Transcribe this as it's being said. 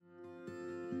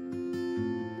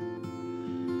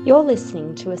You're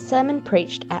listening to a sermon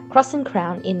preached at Cross and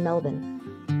Crown in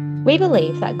Melbourne. We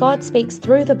believe that God speaks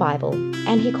through the Bible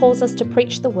and He calls us to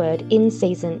preach the word in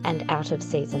season and out of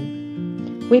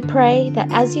season. We pray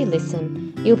that as you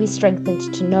listen, you'll be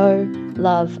strengthened to know,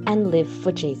 love, and live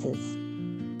for Jesus.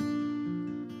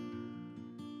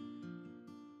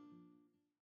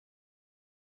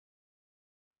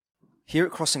 Here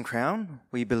at Cross and Crown,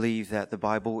 we believe that the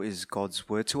Bible is God's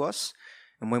word to us,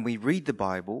 and when we read the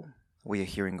Bible, we are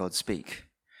hearing God speak.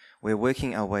 We're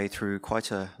working our way through quite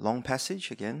a long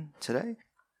passage again today.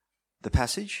 The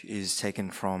passage is taken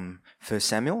from 1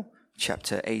 Samuel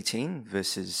chapter 18,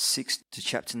 verses 6 to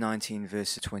chapter 19,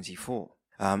 verse 24.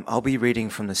 I'll be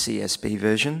reading from the CSB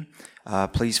version.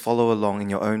 Please follow along in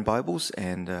your own Bibles,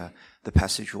 and the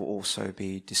passage will also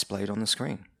be displayed on the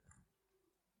screen.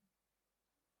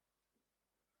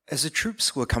 As the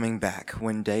troops were coming back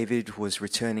when David was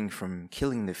returning from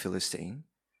killing the Philistine,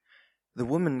 the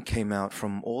women came out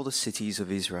from all the cities of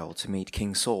Israel to meet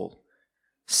King Saul,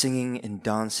 singing and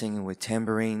dancing with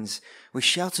tambourines, with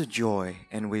shouts of joy,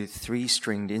 and with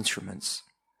three-stringed instruments.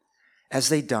 As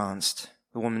they danced,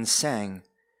 the women sang,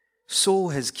 "Saul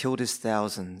has killed his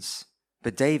thousands,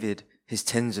 but David his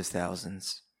tens of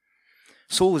thousands."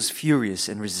 Saul was furious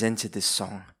and resented this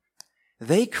song.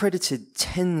 "They credited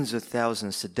tens of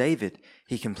thousands to David,"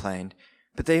 he complained,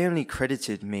 "but they only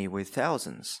credited me with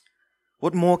thousands.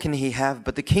 What more can he have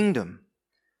but the kingdom?"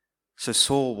 So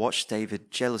Saul watched David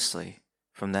jealously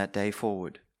from that day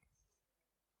forward.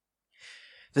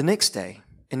 The next day,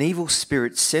 an evil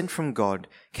spirit sent from God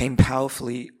came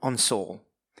powerfully on Saul,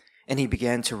 and he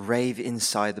began to rave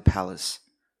inside the palace.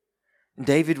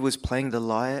 David was playing the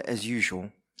lyre as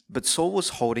usual, but Saul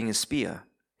was holding a spear,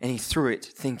 and he threw it,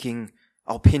 thinking,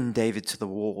 "I'll pin David to the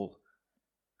wall."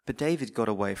 But David got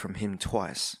away from him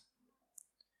twice.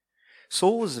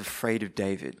 Saul was afraid of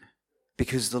David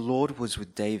because the Lord was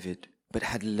with David but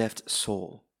had left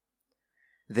Saul.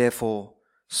 Therefore,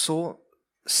 Saul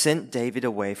sent David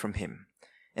away from him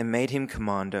and made him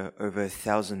commander over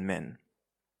 1,000 men.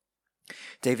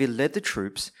 David led the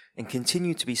troops and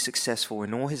continued to be successful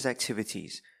in all his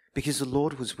activities because the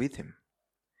Lord was with him.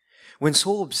 When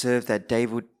Saul observed that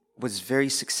David was very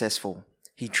successful,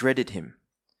 he dreaded him.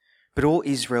 But all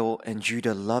Israel and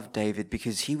Judah loved David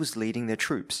because he was leading their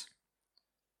troops.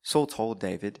 Saul told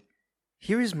David,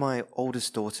 "Here is my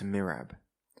oldest daughter Merab.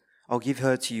 I'll give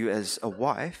her to you as a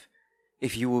wife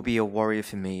if you will be a warrior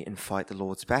for me and fight the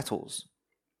Lord's battles."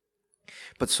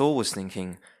 But Saul was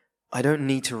thinking, "I don't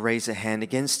need to raise a hand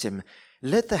against him.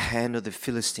 Let the hand of the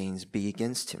Philistines be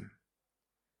against him."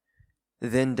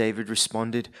 Then David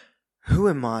responded, "Who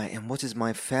am I and what is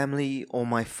my family or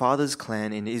my father's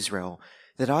clan in Israel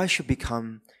that I should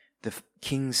become the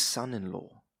king's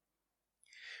son-in-law?"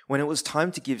 When it was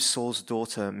time to give Saul's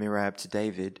daughter Merab to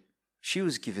David, she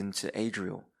was given to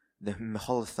Adriel, the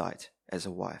Meholathite, as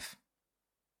a wife.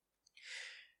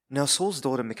 Now Saul's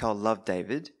daughter Michal loved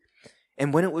David,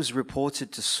 and when it was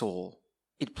reported to Saul,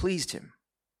 it pleased him.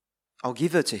 "I'll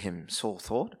give her to him," Saul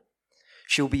thought.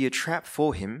 "She'll be a trap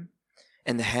for him,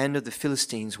 and the hand of the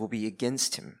Philistines will be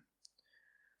against him."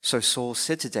 So Saul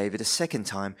said to David a second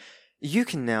time, "You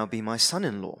can now be my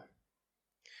son-in-law."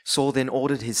 Saul then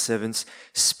ordered his servants,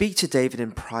 "Speak to David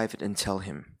in private and tell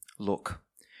him, 'Look,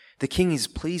 the king is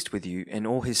pleased with you and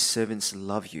all his servants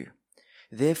love you.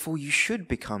 Therefore you should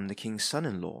become the king's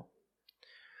son-in-law.'"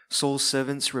 Saul's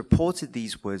servants reported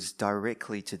these words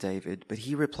directly to David, but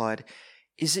he replied,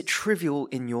 "Is it trivial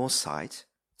in your sight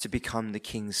to become the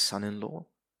king's son-in-law?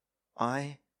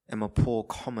 I am a poor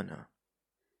commoner."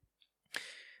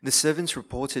 The servants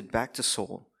reported back to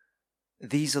Saul,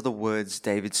 "These are the words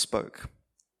David spoke."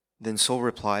 Then Saul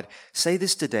replied, "Say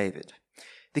this to David,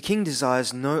 'The king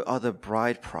desires no other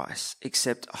bride price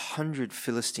except 100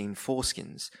 Philistine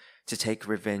foreskins to take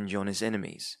revenge on his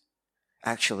enemies.'"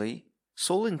 Actually,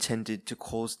 Saul intended to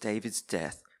cause David's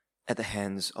death at the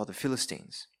hands of the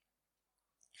Philistines.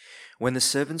 When the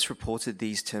servants reported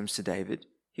these terms to David,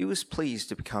 he was pleased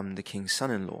to become the king's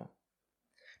son-in-law.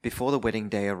 Before the wedding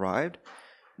day arrived,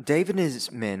 David and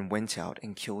his men went out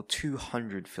and killed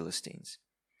 200 Philistines.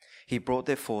 He brought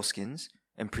their foreskins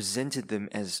and presented them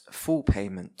as full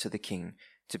payment to the king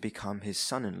to become his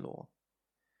son-in-law.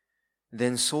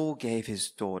 Then Saul gave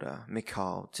his daughter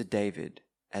Michal to David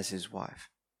as his wife.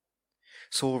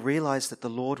 Saul realized that the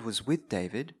Lord was with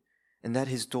David and that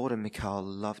his daughter Michal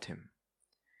loved him,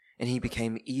 and he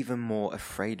became even more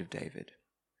afraid of David.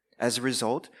 As a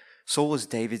result, Saul was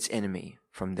David's enemy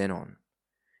from then on.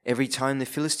 Every time the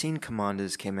Philistine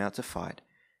commanders came out to fight,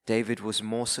 David was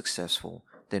more successful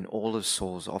than all of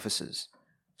Saul's officers,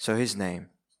 so his name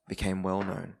became well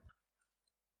known.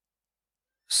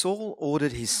 Saul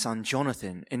ordered his son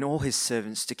Jonathan and all his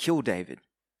servants to kill David,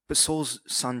 but Saul's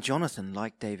son Jonathan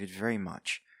liked David very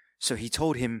much. So he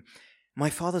told him, "My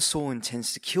father Saul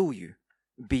intends to kill you.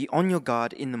 Be on your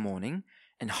guard in the morning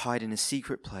and hide in a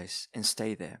secret place and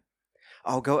stay there.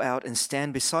 I'll go out and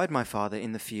stand beside my father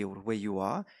in the field where you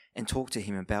are and talk to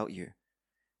him about you.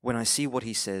 When I see what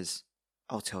he says,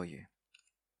 I'll tell you."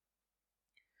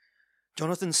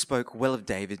 Jonathan spoke well of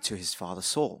David to his father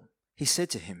Saul. He said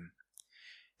to him,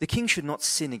 "The king should not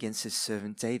sin against his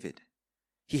servant David.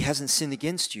 He hasn't sinned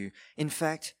against you. In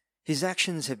fact, his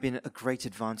actions have been a great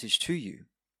advantage to you.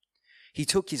 He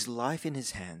took his life in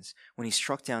his hands when he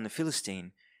struck down the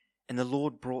Philistine, and the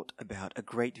Lord brought about a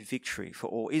great victory for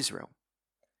all Israel.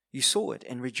 You saw it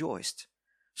and rejoiced.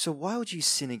 So why would you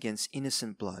sin against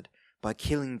innocent blood by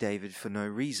killing David for no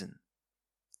reason?"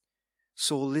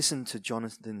 Saul listened to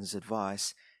Jonathan's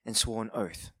advice and swore an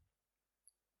oath.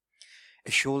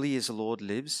 "As surely as the Lord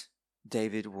lives,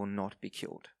 David will not be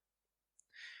killed."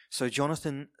 So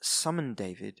Jonathan summoned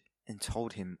David and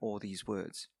told him all these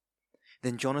words.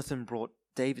 Then Jonathan brought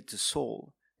David to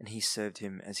Saul, and he served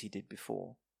him as he did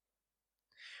before.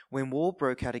 When war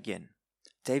broke out again,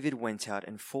 David went out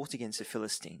and fought against the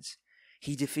Philistines.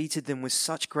 He defeated them with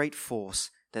such great force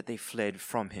that they fled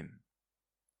from him.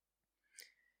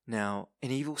 Now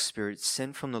an evil spirit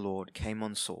sent from the Lord came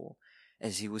on Saul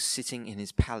as he was sitting in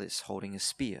his palace holding a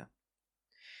spear.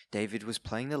 David was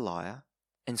playing the lyre,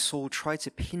 and Saul tried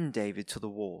to pin David to the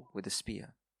wall with a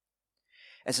spear.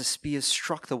 As the spear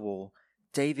struck the wall,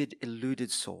 David eluded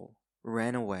Saul,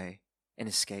 ran away, and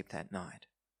escaped that night.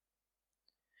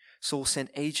 Saul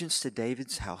sent agents to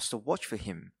David's house to watch for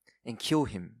him and kill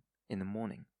him in the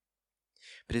morning.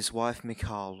 But his wife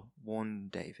Michal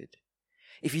warned David,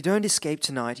 "If you don't escape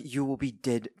tonight, you will be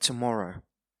dead tomorrow."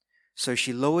 So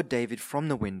she lowered David from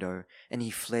the window, and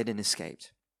he fled and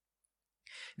escaped.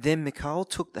 Then Michal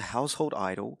took the household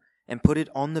idol and put it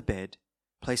on the bed,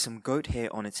 placed some goat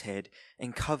hair on its head,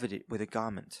 and covered it with a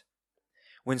garment.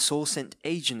 When Saul sent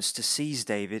agents to seize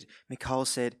David, Michal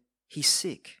said, "He's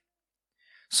sick."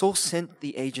 Saul sent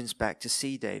the agents back to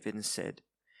see David and said,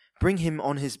 "Bring him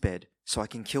on his bed so I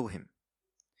can kill him."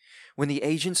 When the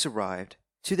agents arrived,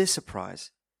 to their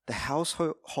surprise, the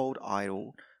household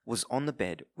idol was on the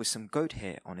bed with some goat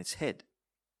hair on its head.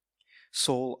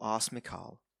 Saul asked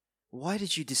Michal, "Why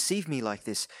did you deceive me like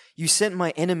this? You sent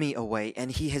my enemy away,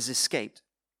 and he has escaped."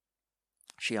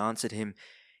 She answered him,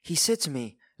 "He said to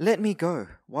me, 'Let me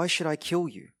go. Why should I kill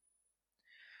you?'"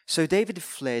 So David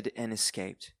fled and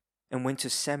escaped, and went to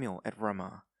Samuel at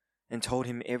Ramah, and told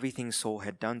him everything Saul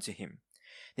had done to him.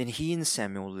 Then he and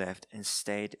Samuel left and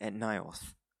stayed at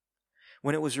Naioth.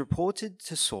 When it was reported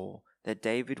to Saul that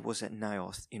David was at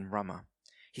Naioth in Ramah,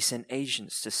 he sent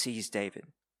agents to seize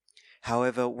David.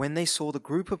 However, when they saw the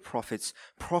group of prophets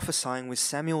prophesying with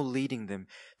Samuel leading them,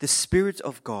 the Spirit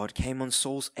of God came on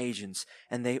Saul's agents,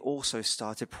 and they also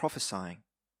started prophesying.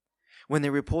 When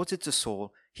they reported to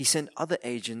Saul, he sent other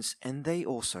agents, and they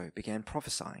also began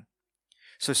prophesying.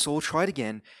 So Saul tried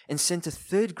again and sent a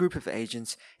third group of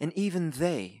agents, and even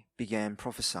they began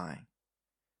prophesying.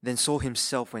 Then Saul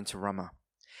himself went to Ramah.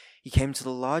 He came to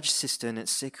the large cistern at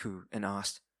Seku and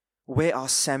asked, "Where are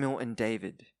Samuel and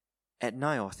David?" "At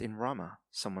Naioth in Ramah,"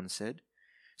 someone said.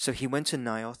 So he went to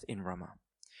Naioth in Ramah.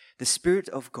 The Spirit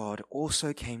of God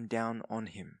also came down on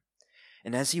him,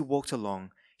 and as he walked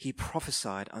along, he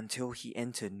prophesied until he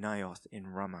entered Naioth in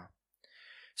Ramah.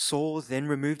 Saul then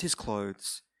removed his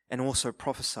clothes and also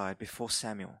prophesied before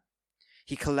Samuel.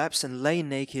 He collapsed and lay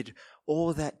naked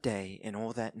all that day and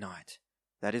all that night.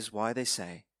 That is why they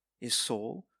say, "Is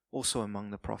Saul also among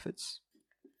the prophets?"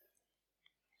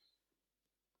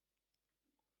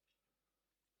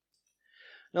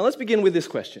 Now let's begin with this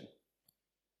question.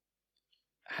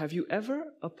 Have you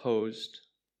ever opposed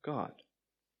God?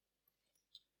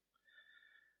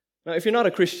 Now, if you're not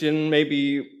a Christian,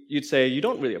 maybe you'd say you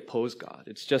don't really oppose God.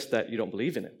 It's just that you don't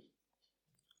believe in Him,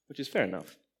 which is fair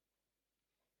enough.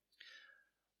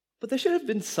 But there should have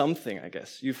been something, I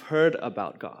guess, you've heard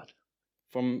about God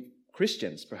from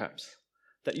Christians, perhaps,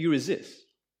 that you resist,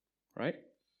 right?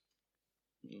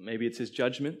 Maybe it's His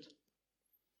judgment,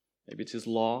 maybe it's His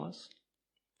laws,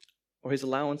 or His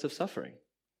allowance of suffering.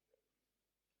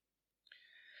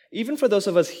 Even for those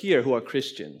of us here who are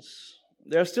Christians,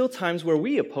 there are still times where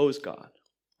we oppose God,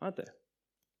 aren't there?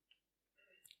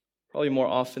 Probably more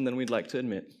often than we'd like to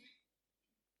admit.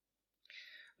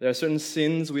 There are certain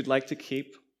sins we'd like to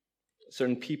keep,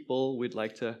 certain people we'd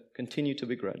like to continue to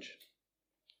begrudge,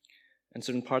 and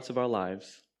certain parts of our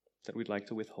lives that we'd like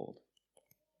to withhold.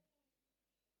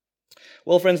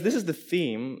 Well, friends, this is the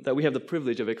theme that we have the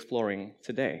privilege of exploring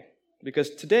today.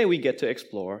 because today we get to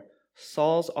explore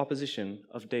Saul's opposition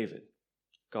of David,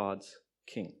 God's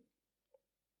king.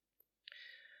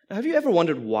 Now, have you ever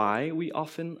wondered why we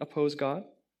often oppose God,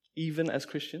 even as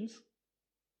Christians?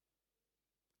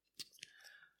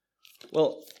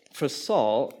 Well, for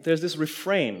Saul, there's this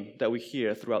refrain that we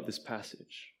hear throughout this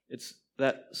passage. It's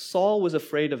that Saul was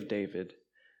afraid of David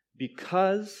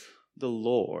because the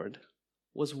Lord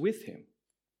was with him.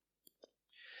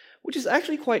 Which is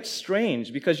actually quite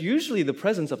strange, because usually the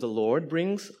presence of the Lord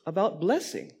brings about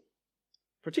blessing,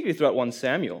 particularly throughout 1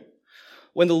 Samuel.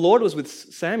 When the Lord was with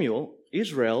Samuel,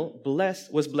 Israel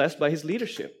was blessed by his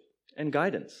leadership and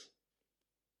guidance.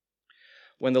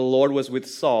 When the Lord was with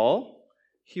Saul,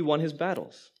 he won his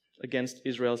battles against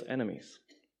Israel's enemies.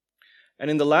 And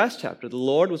in the last chapter, the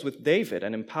Lord was with David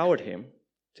and empowered him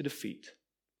to defeat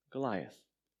Goliath.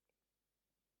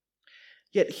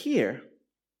 Yet here,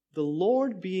 the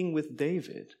Lord being with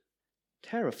David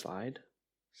terrified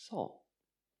Saul.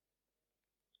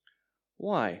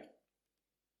 Why?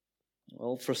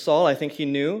 Well, for Saul, I think he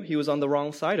knew he was on the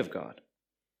wrong side of God.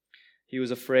 He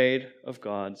was afraid of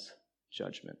God's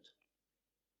judgment.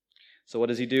 So what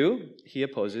does he do? He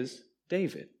opposes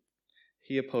David.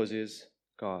 He opposes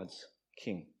God's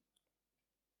king.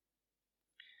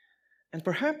 And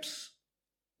perhaps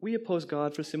we oppose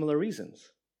God for similar reasons.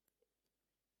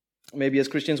 Maybe as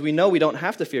Christians, we know we don't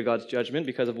have to fear God's judgment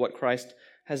because of what Christ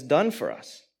has done for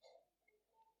us.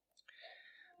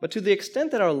 But to the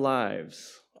extent that our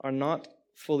lives are not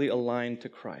fully aligned to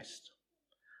Christ,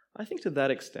 I think to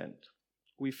that extent,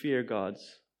 we fear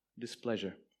God's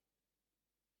displeasure.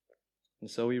 And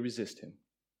so we resist him.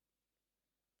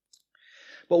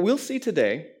 But we'll see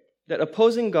today that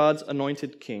opposing God's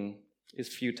anointed king is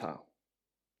futile.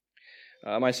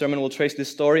 My sermon will trace this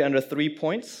story under 3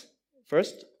 points.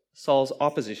 First, Saul's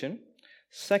opposition.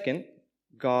 Second,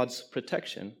 God's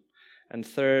protection. And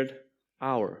third,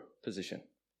 our position.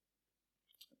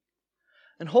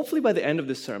 And hopefully by the end of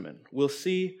this sermon, we'll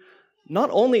see not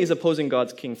only is opposing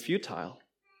God's king futile,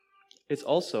 it's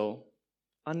also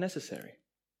unnecessary.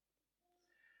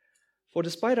 For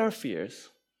despite our fears,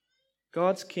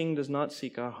 God's king does not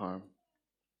seek our harm,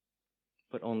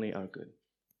 but only our good.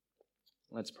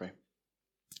 Let's pray.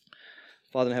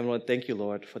 Father in heaven, Lord, thank you,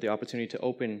 Lord, for the opportunity to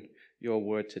open your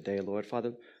word today, Lord.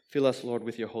 Father, fill us, Lord,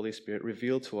 with your Holy Spirit.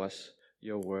 Reveal to us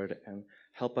your word and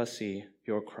help us see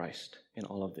your Christ in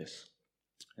all of this.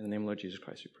 In the name of Lord Jesus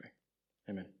Christ, we pray.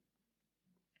 Amen.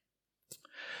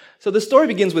 So the story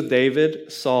begins with David,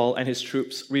 Saul, and his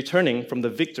troops returning from the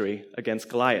victory against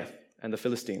Goliath and the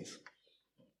Philistines.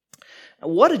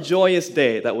 And what a joyous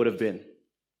day that would have been.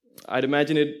 I'd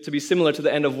imagine it to be similar to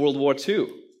the end of World War II.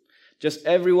 Just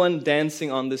everyone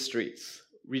dancing on the streets,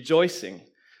 rejoicing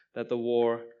that the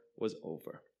war was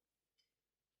over.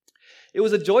 It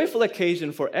was a joyful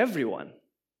occasion for everyone,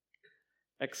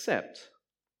 except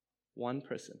one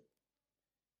person.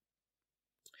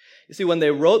 You see, when they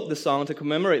wrote the song to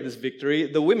commemorate this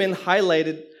victory, the women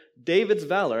highlighted David's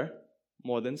valor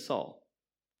more than Saul.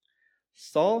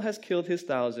 Saul has killed his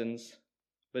thousands,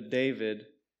 but David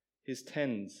his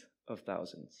tens of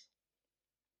thousands.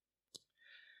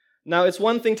 Now, it's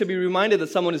one thing to be reminded that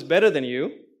someone is better than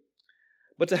you,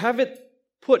 but to have it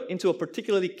put into a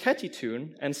particularly catchy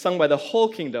tune and sung by the whole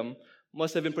kingdom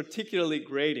must have been particularly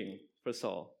grating for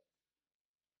Saul.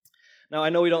 Now, I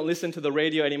know we don't listen to the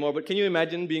radio anymore, but can you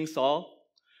imagine being Saul,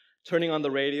 turning on the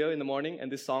radio in the morning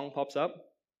and this song pops up?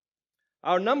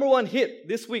 Our number one hit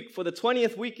this week for the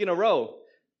 20th week in a row,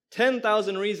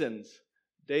 10,000 Reasons.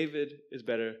 David is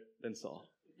better than Saul.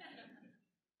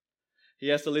 He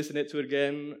has to listen to it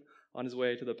again on his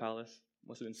way to the palace.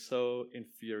 Must have been so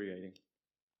infuriating.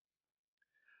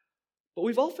 But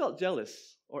we've all felt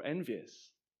jealous or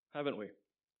envious, haven't we?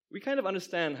 We kind of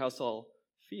understand how Saul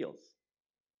feels.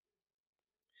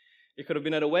 It could have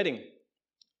been at a wedding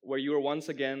where you were once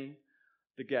again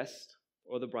the guest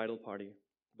or the bridal party,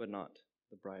 but not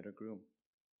the bride or groom.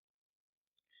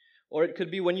 Or it could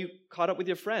be when you caught up with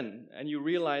your friend and you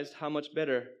realized how much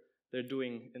better they're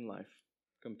doing in life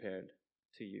compared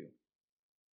to you.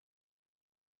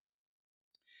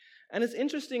 And it's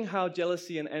interesting how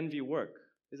jealousy and envy work,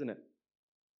 isn't it?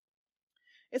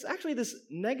 It's actually this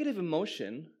negative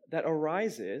emotion that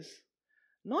arises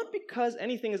not because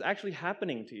anything is actually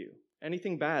happening to you,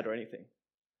 anything bad or anything,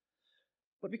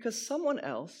 but because someone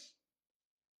else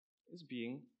is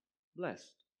being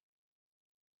blessed.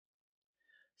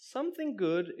 Something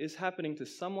good is happening to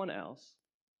someone else,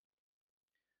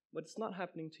 but it's not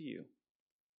happening to you.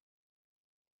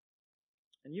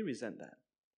 And you resent that,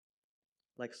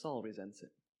 like Saul resents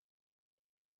it.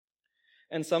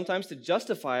 And sometimes to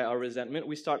justify our resentment,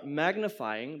 we start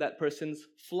magnifying that person's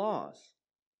flaws.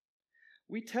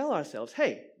 We tell ourselves,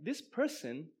 hey, this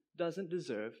person doesn't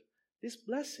deserve this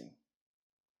blessing.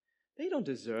 They don't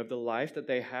deserve the life that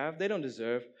they have. They don't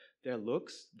deserve their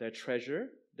looks, their treasure,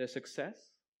 their success,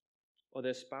 or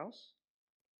their spouse.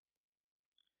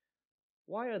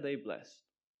 Why are they blessed,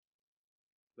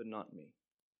 but not me?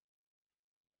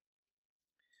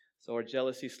 So our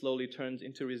jealousy slowly turns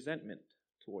into resentment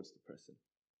towards the person.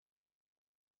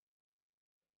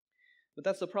 But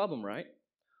that's the problem, right?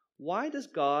 Why does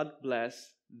God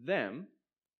bless them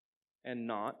and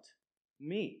not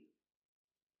me?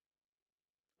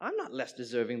 I'm not less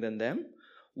deserving than them.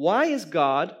 Why is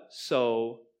God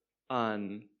so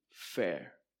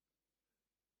unfair?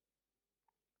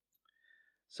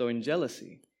 So in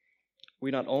jealousy,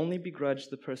 we not only begrudge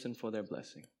the person for their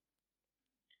blessing,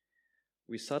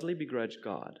 we subtly begrudge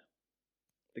God,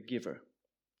 the giver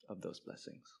of those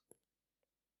blessings.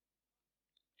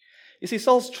 You see,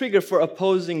 Saul's trigger for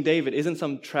opposing David isn't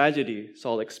some tragedy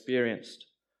Saul experienced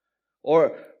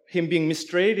or him being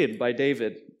mistreated by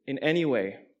David in any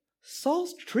way.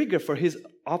 Saul's trigger for his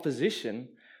opposition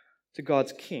to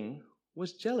God's king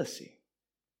was jealousy.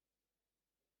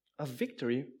 A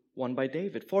victory won by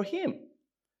David for him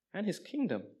and his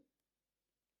kingdom.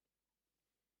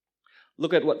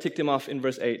 Look at what ticked him off in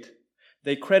verse 8.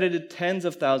 They credited tens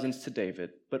of thousands to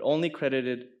David, but only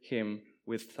credited him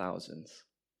with thousands.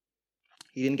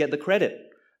 He didn't get the credit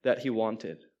that he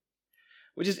wanted.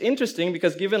 Which is interesting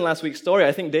because given last week's story,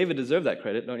 I think David deserved that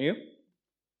credit, don't you?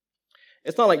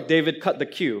 It's not like David cut the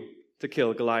queue to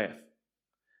kill Goliath.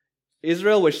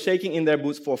 Israel was shaking in their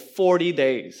boots for 40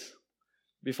 days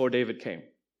before David came.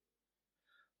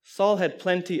 Saul had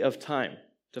plenty of time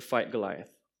to fight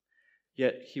Goliath,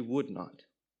 yet he would not.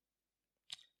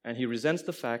 And he resents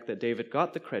the fact that David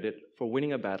got the credit for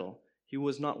winning a battle he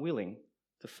was not willing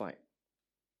to fight.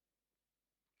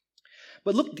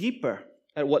 But look deeper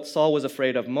at what Saul was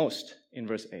afraid of most in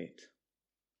verse 8.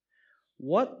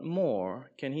 What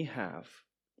more can he have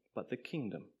but the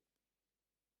kingdom?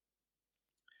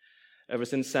 Ever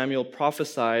since Samuel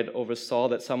prophesied over Saul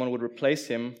that someone would replace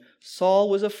him, Saul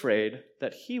was afraid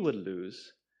that he would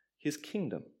lose his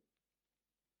kingdom.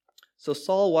 So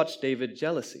Saul watched David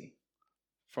jealously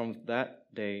from that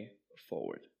day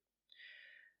forward.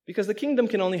 Because the kingdom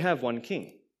can only have one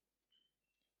king.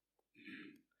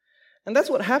 And that's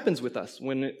what happens with us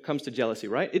when it comes to jealousy,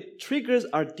 right? It triggers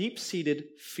our deep-seated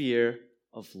fear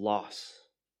of loss.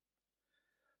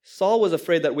 Saul was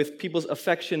afraid that with people's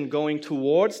affection going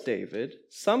towards David,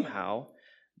 somehow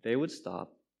they would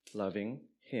stop loving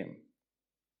him.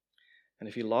 And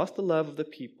if he lost the love of the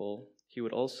people, he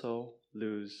would also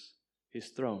lose his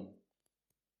throne.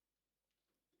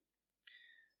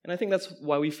 And I think that's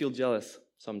why we feel jealous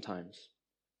sometimes.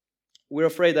 We're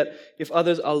afraid that if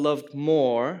others are loved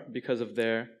more because of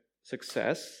their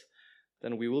success,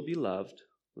 then we will be loved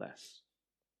less.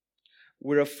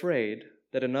 We're afraid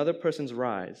that another person's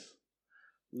rise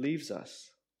leaves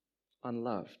us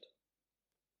unloved.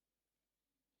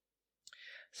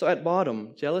 So at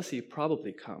bottom, jealousy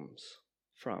probably comes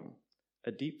from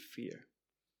a deep fear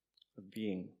of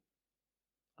being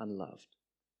unloved.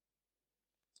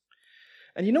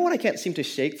 And you know what I can't seem to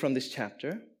shake from this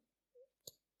chapter?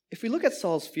 If we look at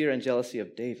Saul's fear and jealousy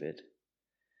of David,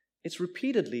 it's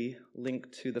repeatedly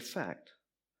linked to the fact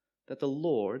that the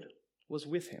Lord was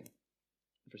with him.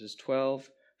 Verses 12,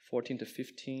 14 to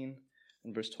 15,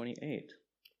 and verse 28.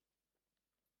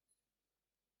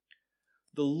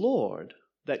 The Lord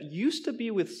that used to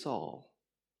be with Saul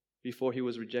before he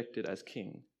was rejected as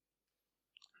king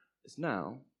is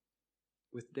now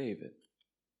with David.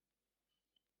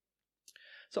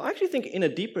 So I actually think in a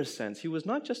deeper sense, he was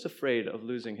not just afraid of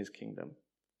losing his kingdom.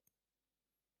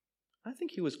 I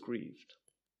think he was grieved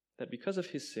that because of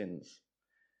his sins,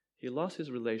 he lost his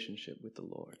relationship with the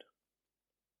Lord.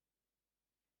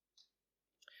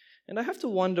 And I have to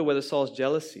wonder whether Saul's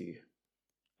jealousy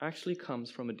actually comes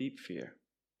from a deep fear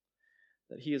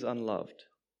that he is unloved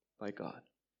by God.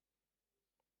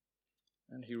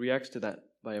 And he reacts to that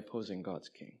by opposing God's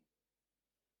king.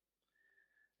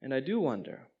 And I do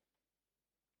wonder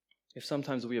if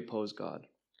sometimes we oppose God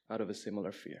out of a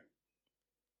similar fear.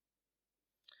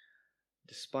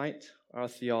 Despite our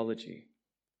theology,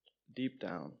 deep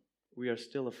down, we are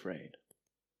still afraid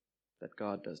that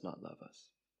God does not love us.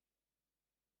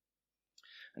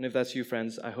 And if that's you,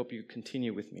 friends, I hope you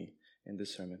continue with me in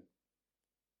this sermon.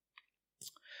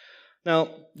 Now,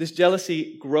 this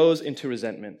jealousy grows into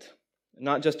resentment,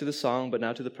 not just to the song, but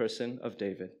now to the person of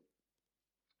David.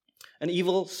 An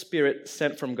evil spirit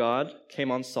sent from God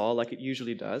came on Saul like it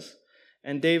usually does,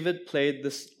 and David played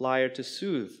this lyre to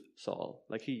soothe Saul,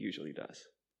 like he usually does.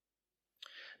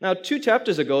 Now, 2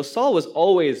 chapters ago, Saul was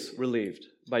always relieved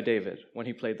by David when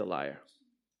he played the lyre.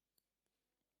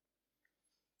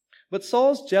 But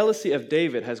Saul's jealousy of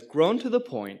David has grown to the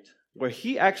point where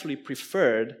he actually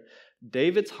preferred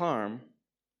David's harm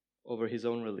over his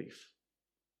own relief.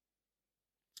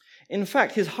 In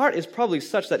fact, his heart is probably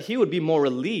such that he would be more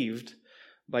relieved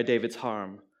by David's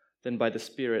harm than by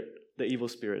the evil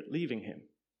spirit leaving him.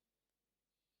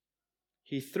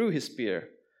 He threw his spear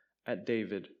at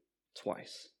David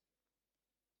twice.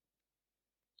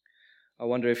 I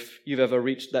wonder if you've ever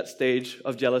reached that stage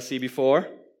of jealousy before.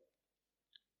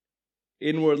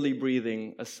 Inwardly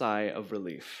breathing a sigh of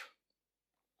relief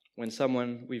when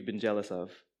someone we've been jealous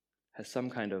of has some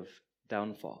kind of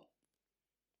downfall.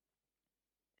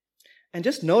 And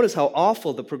just notice how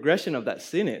awful the progression of that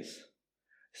sin is.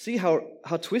 See how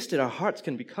twisted our hearts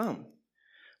can become.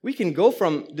 We can go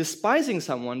from despising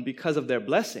someone because of their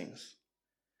blessings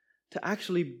to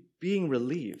actually being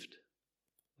relieved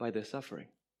by their suffering.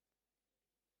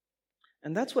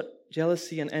 And that's what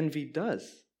jealousy and envy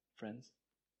does, friends.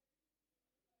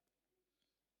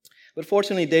 But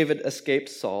fortunately, David escaped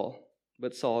Saul,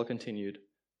 but Saul continued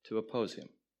to oppose him.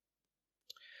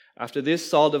 After this,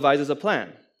 Saul devises a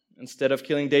plan. Instead of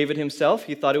killing David himself,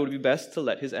 he thought it would be best to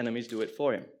let his enemies do it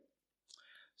for him.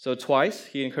 So twice,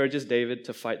 he encourages David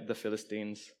to fight the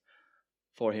Philistines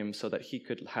for him so that he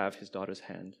could have his daughter's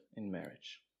hand in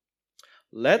marriage.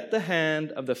 Let the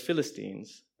hand of the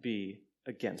Philistines be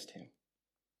against him.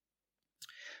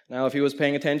 Now, if he was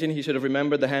paying attention, he should have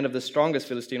remembered the hand of the strongest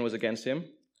Philistine was against him,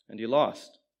 and he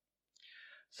lost.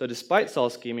 So despite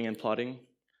Saul's scheming and plotting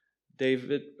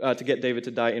to get David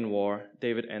to die in war,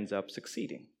 David ends up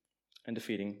succeeding and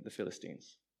defeating the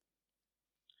Philistines.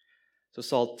 So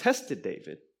Saul tested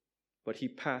David, but he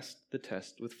passed the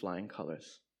test with flying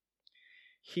colors.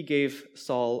 He gave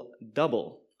Saul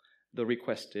double the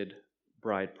requested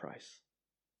bride price.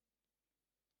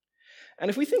 And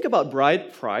if we think about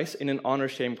bride price in an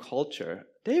honor-shame culture,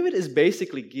 David is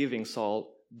basically giving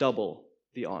Saul double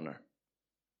the honor.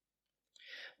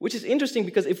 Which is interesting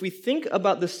because if we think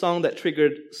about the song that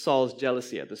triggered Saul's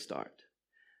jealousy at the start,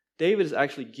 David is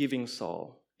actually giving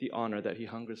Saul the honor that he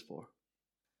hungers for.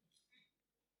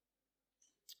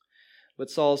 But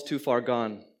Saul's too far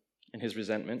gone in his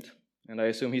resentment, and I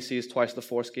assume he sees twice the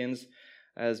foreskins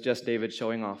as just David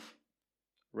showing off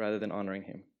rather than honoring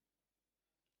him.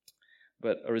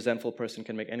 But a resentful person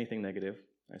can make anything negative,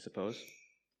 I suppose.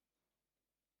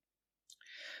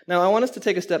 Now, I want us to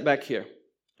take a step back here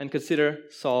and consider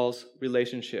Saul's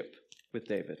relationship with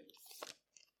David.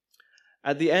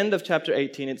 At the end of chapter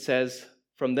 18, it says,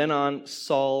 "From then on,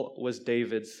 Saul was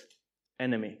David's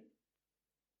enemy."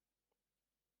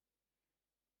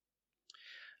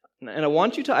 And I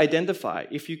want you to identify,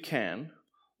 if you can,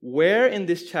 where in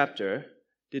this chapter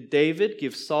did David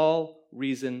give Saul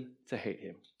reason to hate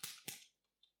him?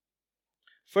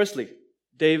 Firstly,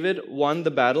 David won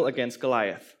the battle against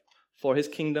Goliath for his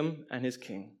kingdom and his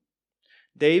king.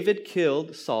 David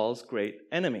killed Saul's great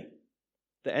enemy,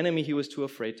 the enemy he was too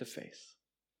afraid to face.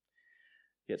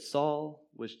 Yet Saul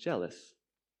was jealous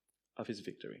of his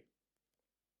victory.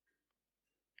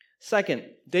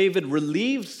 Second, David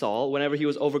relieved Saul whenever he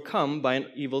was overcome by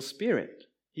an evil spirit.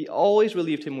 He always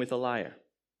relieved him with a lyre.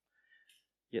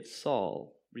 Yet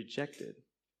Saul rejected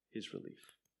his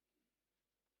relief.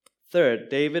 Third,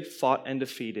 David fought and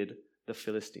defeated the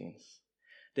Philistines.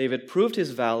 David proved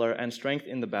his valor and strength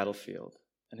in the battlefield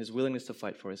and his willingness to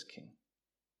fight for his king.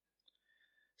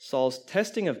 Saul's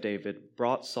testing of David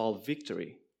brought Saul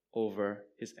victory over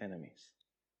his enemies.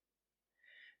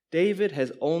 David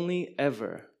has only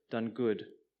ever done good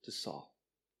to Saul.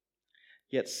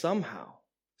 Yet somehow,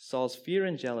 Saul's fear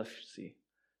and jealousy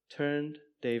turned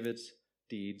David's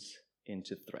deeds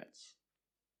into threats.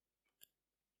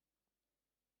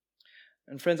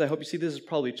 And friends, I hope you see this is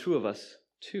probably true of us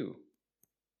too.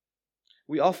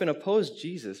 We often oppose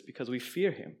Jesus because we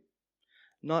fear him,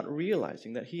 not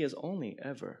realizing that he has only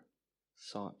ever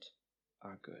sought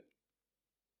our good.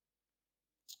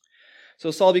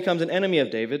 So Saul becomes an enemy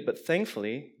of David, but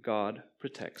thankfully, God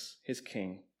protects his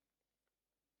king.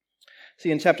 See,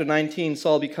 in chapter 19,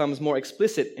 Saul becomes more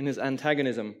explicit in his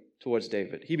antagonism towards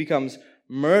David. He becomes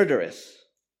murderous.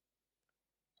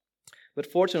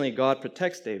 But fortunately, God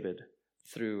protects David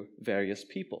through various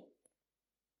people.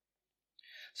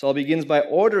 Saul begins by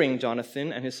ordering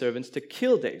Jonathan and his servants to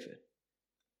kill David.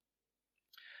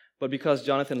 But because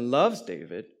Jonathan loves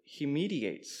David, he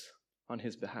mediates on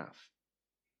his behalf.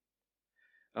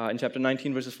 In chapter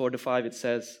 19, verses 4 to 5, it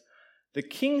says, "The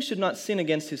king should not sin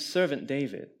against his servant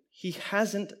David. he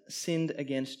hasn't sinned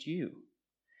against you.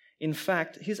 In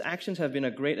fact, his actions have been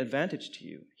a great advantage to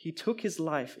you. He took his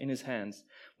life in his hands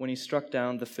when he struck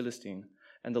down the Philistine,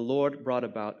 and the Lord brought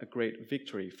about a great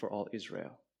victory for all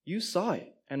Israel. You saw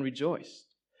it and rejoiced.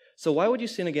 So why would you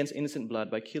sin against innocent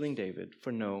blood by killing David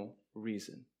for no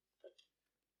reason?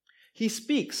 He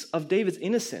speaks of David's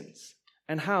innocence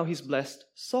and how he's blessed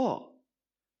Saul.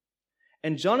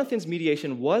 And Jonathan's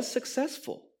mediation was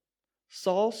successful.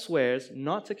 Saul swears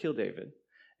not to kill David,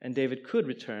 and David could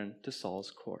return to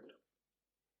Saul's court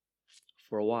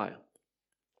for a while.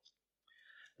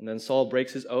 And then Saul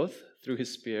breaks his oath through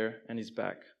his spear, and he's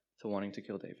back to wanting to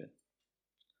kill David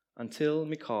until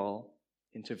Michal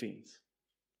intervenes.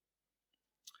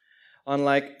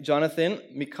 Unlike Jonathan,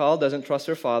 Michal doesn't trust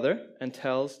her father and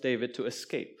tells David to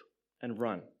escape and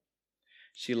run.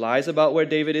 She lies about where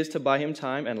David is to buy him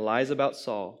time, and lies about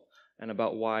Saul and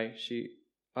about why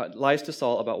lies to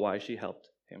Saul about why she helped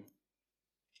him.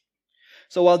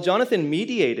 So while Jonathan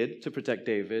mediated to protect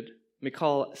David,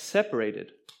 Michal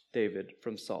separated David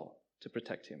from Saul to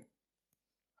protect him.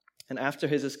 And after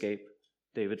his escape,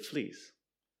 David flees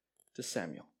to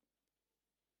Samuel.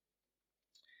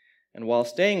 And while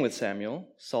staying with Samuel,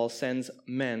 Saul sends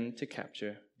men to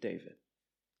capture David.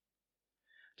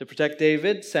 To protect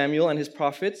David, Samuel and his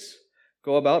prophets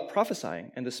go about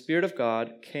prophesying, and the Spirit of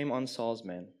God came on Saul's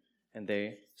men, and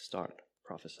they start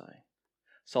prophesying.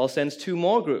 Saul sends 2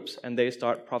 more groups, and they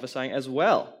start prophesying as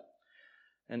well.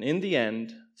 And in the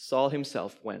end, Saul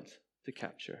himself went to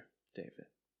capture David.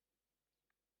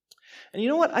 And you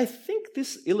know what? I think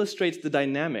this illustrates the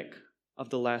dynamic of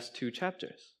the last 2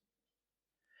 chapters.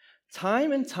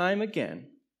 Time and time again,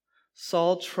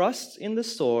 Saul trusts in the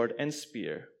sword and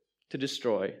spear to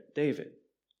destroy David.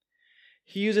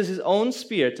 He uses his own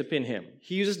spear to pin him.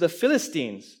 He uses the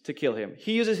Philistines to kill him.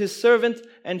 He uses his servant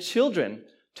and children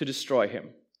to destroy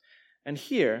him. And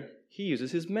here, he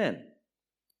uses his men.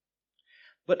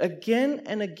 But again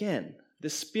and again, the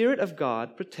Spirit of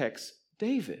God protects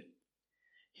David.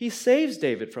 He saves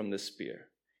David from the spear.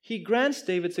 He grants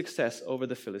David success over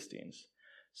the Philistines.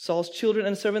 Saul's children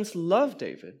and servants love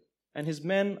David, and his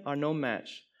men are no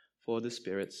match for the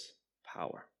Spirit's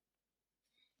power.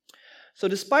 So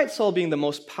despite Saul being the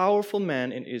most powerful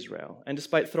man in Israel, and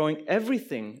despite throwing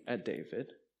everything at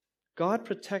David, God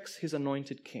protects his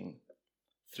anointed king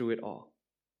through it all.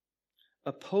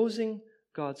 Opposing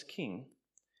God's king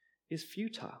is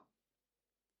futile.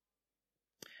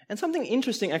 And something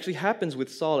interesting actually happens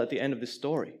with Saul at the end of this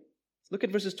story. Look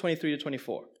at verses 23 to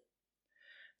 24.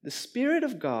 The Spirit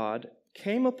of God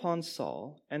came upon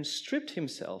Saul and stripped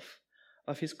himself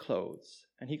of his clothes,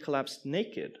 and he collapsed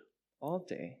naked all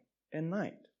day and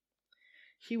night.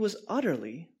 He was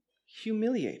utterly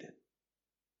humiliated.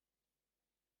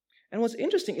 And what's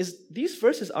interesting is these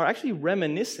verses are actually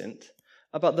reminiscent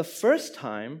about the first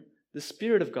time the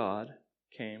Spirit of God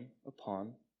came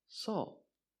upon Saul.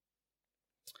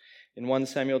 In 1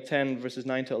 Samuel 10, verses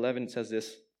 9 to 11, it says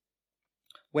this: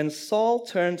 When Saul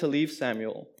turned to leave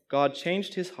Samuel, God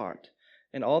changed his heart,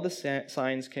 and all the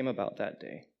signs came about that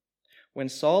day. When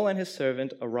Saul and his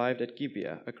servant arrived at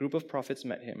Gibeah, a group of prophets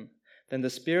met him. Then the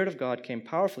Spirit of God came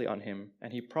powerfully on him,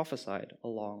 and he prophesied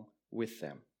along with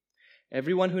them.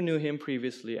 Everyone who knew him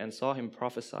previously and saw him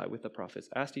prophesy with the prophets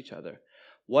asked each other,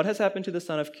 "What has happened to the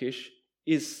son of Kish?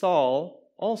 Is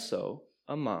Saul also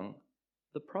among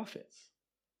the prophets?"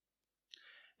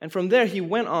 And from there he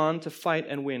went on to fight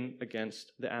and win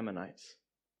against the Ammonites.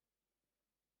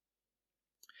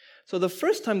 So the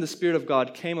first time the Spirit of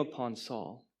God came upon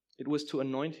Saul, it was to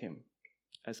anoint him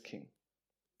as king.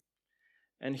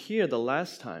 And here, the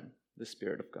last time the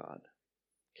Spirit of God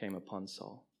came upon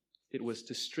Saul, it was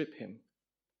to strip him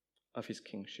of his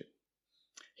kingship.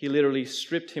 He literally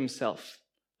stripped himself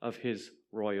of his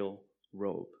royal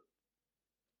robe.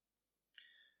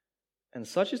 And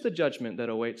such is the judgment that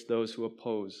awaits those who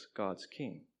oppose God's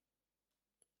king.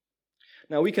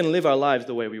 Now, we can live our lives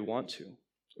the way we want to.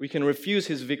 We can refuse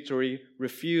his victory,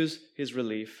 refuse his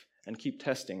relief, and keep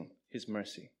testing his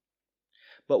mercy.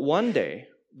 But one day,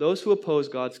 those who oppose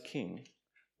God's king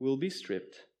will be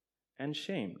stripped and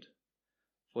shamed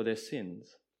for their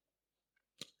sins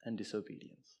and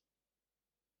disobedience.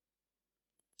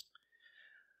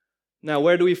 Now,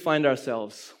 where do we find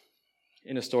ourselves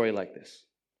in a story like this?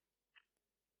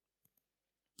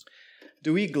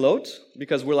 Do we gloat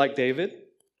because we're like David,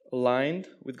 aligned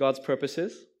with God's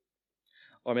purposes?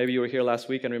 Or maybe you were here last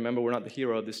week and remember we're not the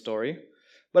hero of this story.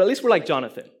 But at least we're like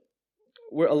Jonathan.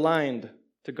 We're aligned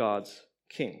to God's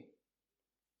king.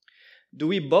 Do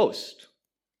we boast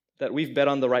that we've bet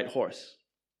on the right horse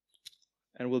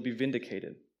and will be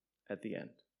vindicated at the end?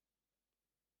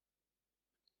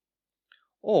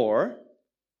 Or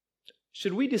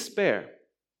should we despair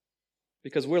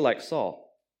because we're like Saul?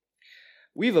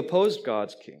 We've opposed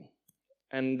God's king,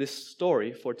 and this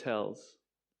story foretells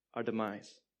our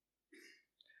demise,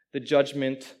 the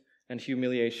judgment and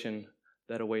humiliation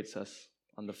that awaits us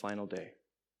on the final day.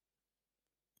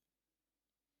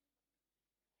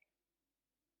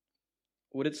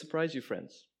 Would it surprise you,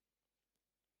 friends,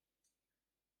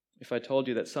 if I told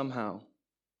you that somehow,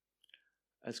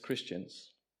 as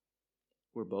Christians,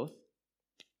 we're both?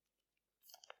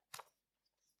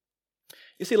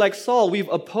 You see, like Saul, we've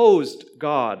opposed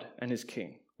God and his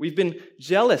king. We've been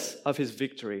jealous of his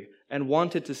victory and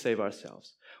wanted to save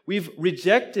ourselves. We've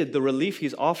rejected the relief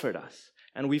he's offered us,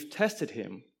 and we've tested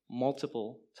him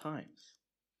multiple times.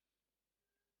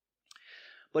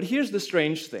 But here's the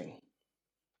strange thing.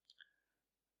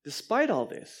 Despite all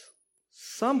this,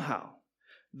 somehow,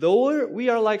 though we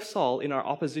are like Saul in our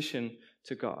opposition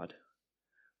to God,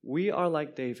 we are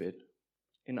like David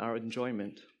in our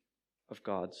enjoyment of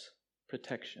God's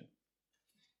protection.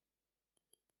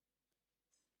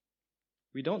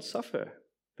 We don't suffer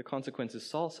the consequences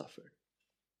Saul suffered.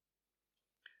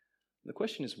 The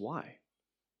question is why?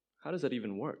 How does that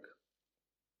even work?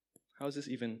 How is this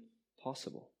even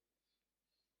possible?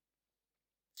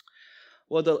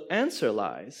 Well, the answer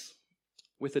lies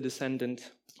with a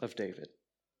descendant of David,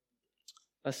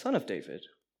 a son of David,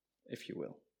 if you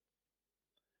will.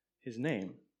 His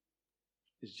name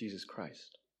is Jesus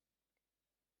Christ.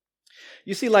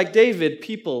 You see, like David,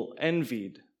 people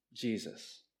envied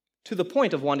Jesus to the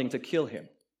point of wanting to kill him.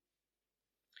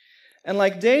 And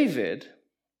like David,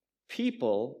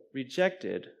 people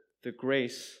rejected the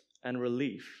grace and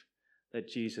relief that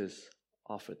Jesus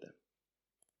offered them.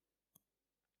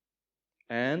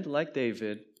 And like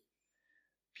David,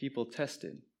 people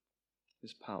tested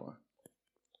his power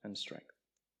and strength.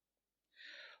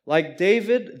 Like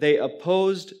David, they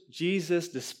opposed Jesus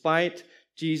despite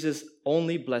Jesus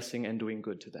only blessing and doing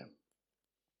good to them.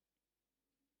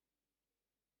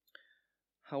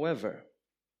 However,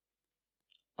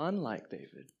 unlike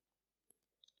David,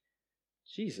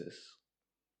 Jesus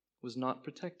was not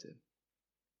protected.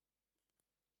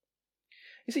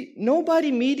 You see,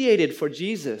 nobody mediated for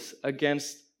Jesus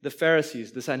against the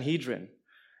Pharisees, the Sanhedrin,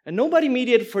 and nobody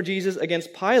mediated for Jesus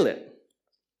against Pilate.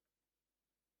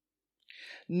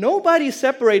 Nobody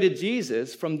separated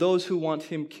Jesus from those who want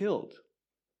him killed.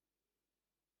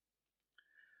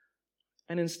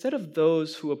 And instead of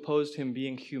those who opposed him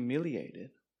being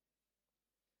humiliated,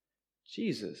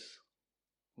 Jesus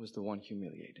was the one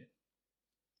humiliated.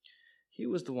 He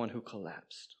was the one who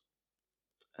collapsed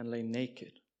and lay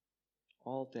naked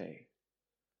all day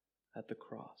at the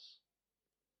cross.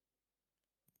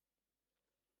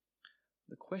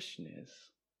 The question is,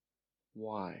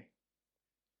 why?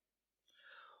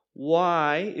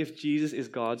 Why, if Jesus is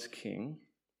God's king,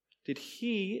 did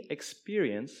he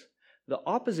experience the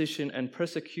opposition and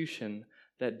persecution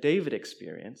that David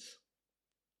experienced,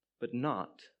 but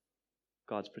not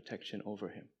God's protection over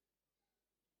him?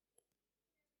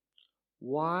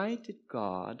 Why did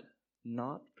God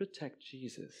not protect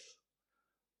Jesus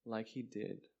like he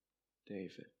did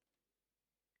David?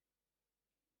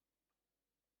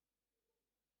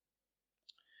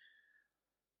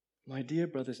 My dear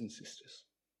brothers and sisters,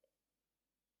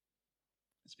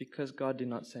 it's because God did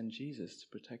not send Jesus to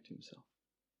protect himself.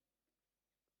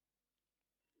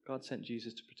 God sent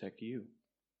Jesus to protect you.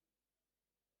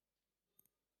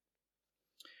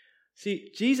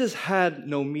 See, Jesus had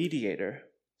no mediator,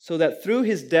 so that through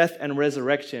his death and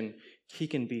resurrection, he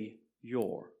can be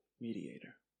your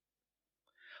mediator.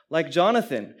 Like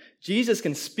Jonathan, Jesus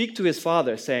can speak to his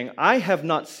Father saying, I have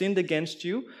not sinned against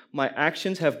you, my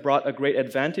actions have brought a great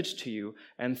advantage to you,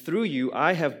 and through you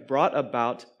I have brought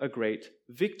about a great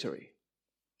victory.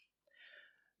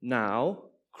 Now,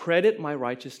 credit my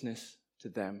righteousness to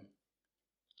them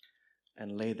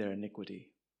and lay their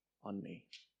iniquity on me.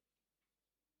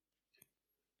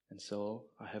 And so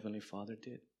our Heavenly Father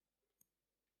did.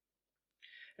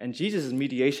 And Jesus'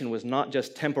 mediation was not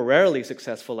just temporarily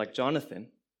successful like Jonathan,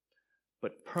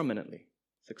 but permanently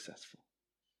successful.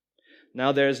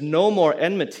 Now there is no more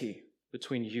enmity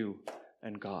between you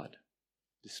and God,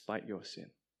 despite your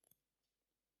sin.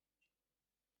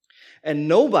 And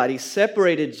nobody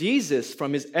separated Jesus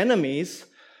from his enemies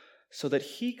so that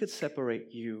he could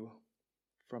separate you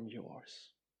from yours.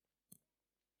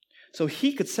 So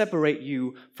he could separate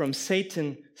you from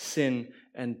Satan, sin,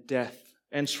 and death,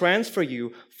 and transfer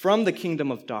you from the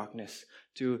kingdom of darkness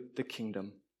to the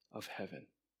kingdom of heaven.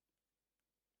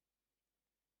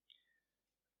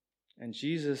 And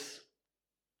Jesus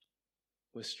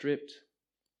was stripped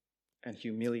and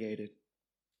humiliated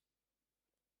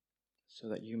so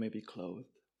that you may be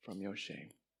clothed from your shame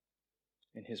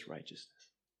in his righteousness.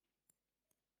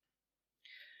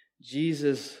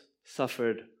 Jesus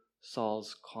suffered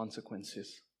Saul's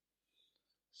consequences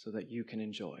so that you can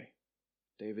enjoy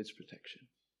David's protection.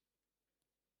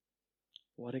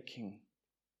 What a king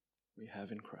we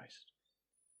have in Christ.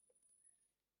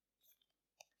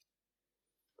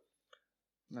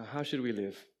 Now, how should we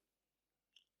live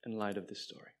in light of this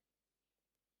story?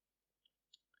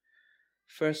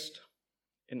 First,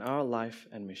 in our life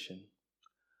and mission,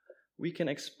 we can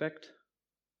expect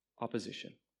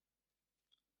opposition,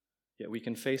 yet we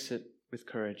can face it with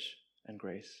courage and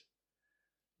grace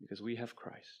because we have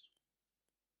Christ.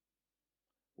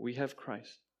 We have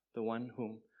Christ, the one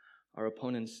whom our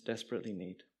opponents desperately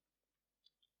need.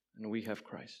 And we have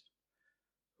Christ,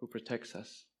 who protects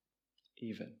us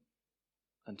even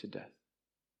unto death.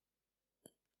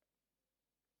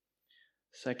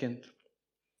 Second,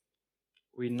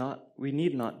 we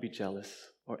need not be jealous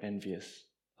or envious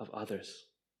of others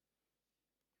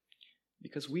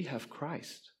because we have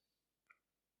Christ.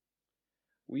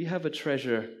 We have a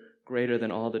treasure greater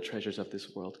than all the treasures of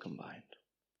this world combined.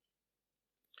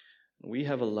 We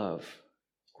have a love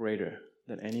greater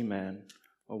than any man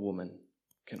or woman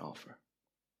can offer.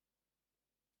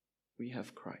 We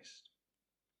have Christ.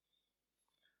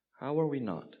 How are we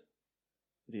not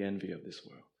the envy of this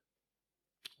world?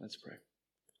 Let's pray.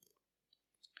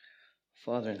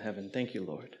 Father in heaven, thank you,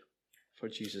 Lord, for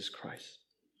Jesus Christ,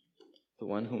 the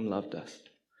one whom loved us.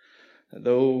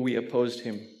 Though we opposed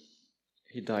him,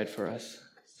 he died for us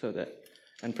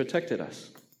and protected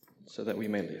us so that we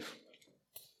may live.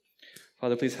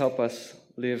 Father, please help us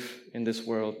live in this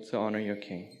world to honor your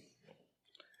King,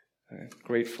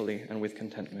 gratefully and with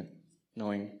contentment,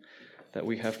 knowing that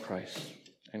we have Christ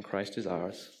and Christ is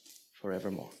ours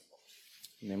forevermore.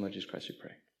 In the name of Jesus Christ we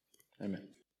pray. Amen.